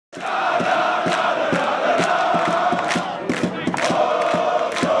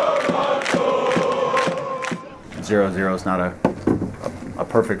0-0 is not a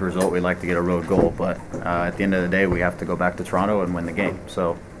perfect result. We'd like to get a road goal, but at the end of the day, we have to go back to Toronto and win the game.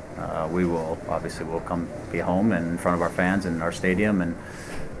 So we'll come be home and in front of our fans in our stadium, and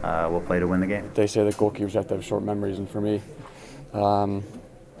we'll play to win the game. They say that goalkeepers have to have short memories, and for me,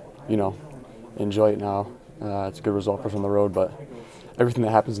 enjoy it now. It's a good result for us on the road, but everything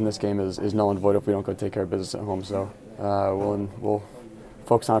that happens in this game is null and void if we don't go take care of business at home. So we'll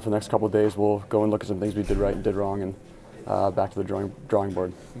focus on it for the next couple of days. We'll go and look at some things we did right and did wrong, and back to the drawing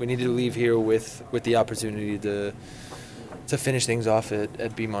board. We needed to leave here with the opportunity to finish things off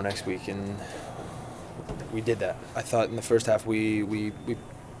at BMO next week, and we did that. I thought in the first half we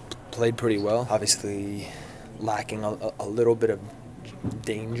played pretty well. Obviously lacking a little bit of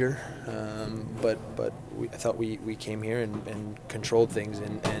danger, but I thought we came here and controlled things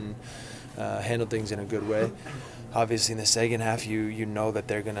and handled things in a good way. Obviously in the second half you know that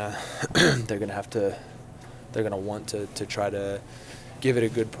they're gonna want to try to give it a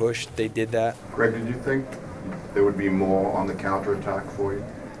good push. They did that. Greg, did you think there would be more on the counterattack for you?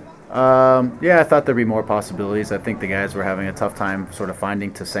 Yeah, I thought there'd be more possibilities. I think the guys were having a tough time sort of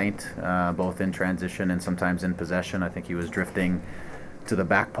finding Toussaint, both in transition and sometimes in possession. I think he was drifting to the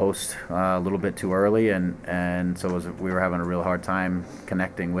back post a little bit too early, and so we were having a real hard time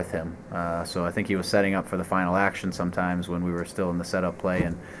connecting with him. So I think he was setting up for the final action sometimes when we were still in the setup play,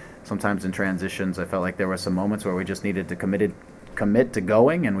 and sometimes in transitions I felt like there were some moments where we just needed to commit to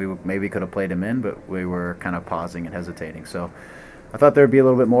going, and we maybe could have played him in, but we were kind of pausing and hesitating. So I thought there'd be a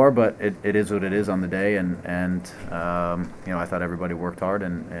little bit more, but it is what it is on the day, and I thought everybody worked hard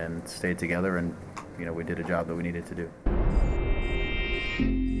and stayed together, and we did a job that we needed to do.